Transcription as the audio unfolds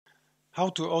How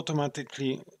to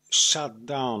automatically shut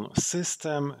down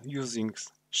system using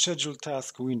Schedule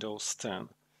Task Windows 10.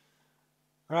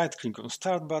 Right-click on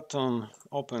Start button,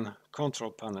 open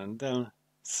Control Panel, then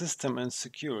System and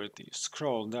Security.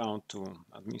 Scroll down to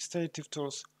Administrative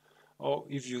Tools, or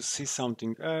if you see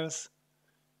something else,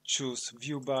 choose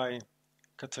View by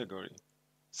Category.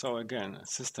 So again,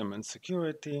 System and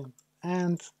Security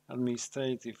and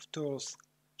Administrative Tools,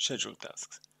 Schedule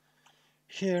Tasks.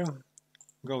 Here,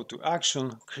 go to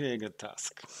Action, Create a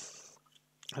Task.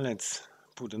 Let's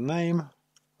put a name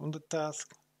on the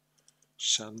task,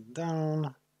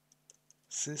 Shutdown,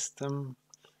 System,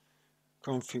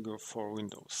 Configure for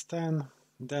Windows 10,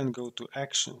 then go to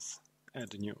Actions,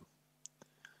 Add New.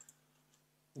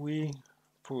 We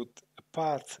put a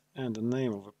path and the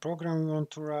name of a program we want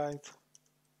to write.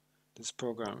 This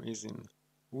program is in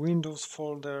Windows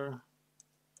folder,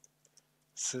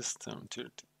 System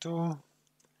 32,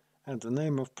 and the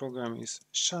name of program is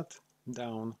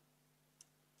shutdown.exe.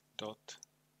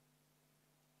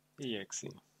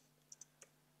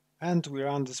 And we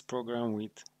run this program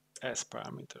with S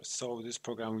parameters. So this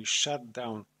program will shut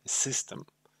down a system.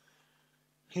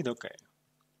 Hit OK.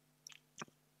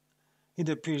 It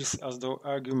appears as though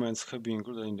arguments have been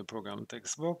included in the program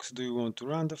text box. Do you want to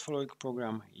run the following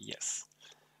program? Yes.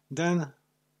 Then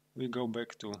we go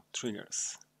back to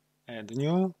triggers. Add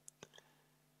new.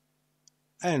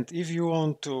 And if you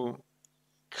want to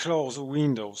close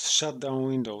Windows, shut down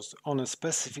Windows on a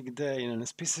specific day and a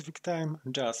specific time,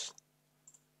 just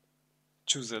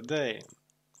choose a day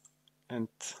and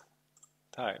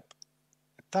type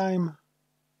a time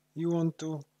you want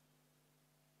to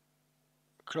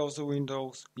close the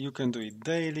Windows. You can do it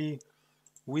daily,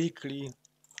 weekly,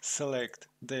 select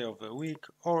day of the week,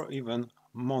 or even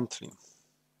monthly.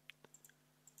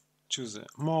 Choose a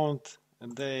month, a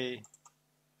day,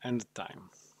 and a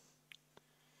time.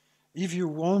 If you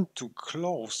want to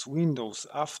close Windows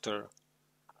after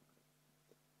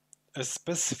a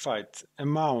specified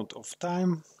amount of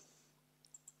time,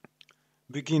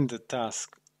 begin the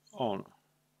task on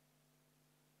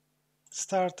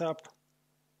Startup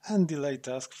and delay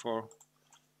task for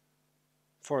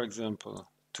example,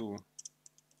 2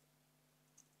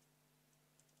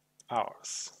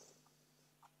 hours.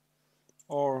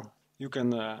 Or you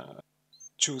can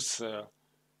choose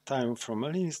time from a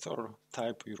list or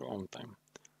type your own time.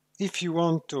 If you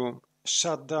want to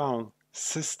shut down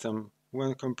system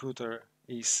when computer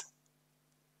is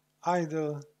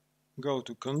idle, go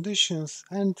to Conditions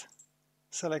and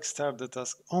select Start the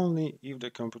task only if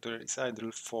the computer is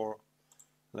idle for,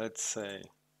 let's say,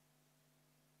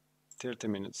 30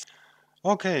 minutes.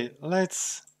 Okay,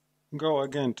 let's go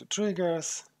again to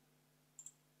Triggers,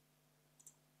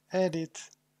 Edit,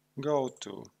 go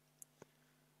to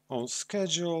On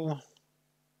Schedule,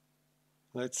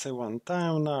 let's say one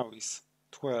time now is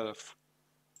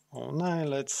 12:09,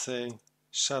 let's say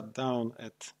shut down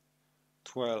at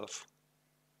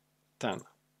 12:10.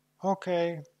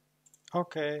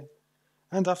 Okay,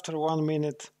 and after 1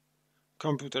 minute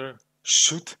computer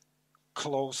should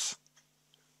close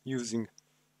using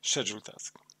schedule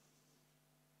task.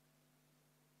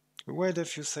 Wait a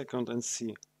few seconds and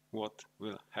see what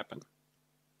will happen.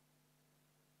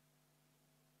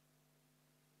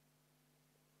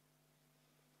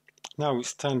 Now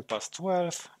it's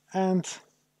 12:10 and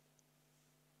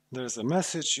there's a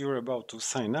message: you're about to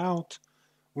sign out.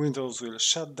 Windows will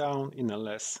shut down in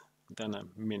less than a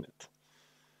minute.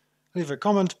 Leave a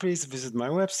comment please, visit my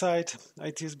website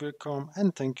itsbuild.com,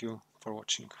 and thank you for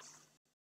watching.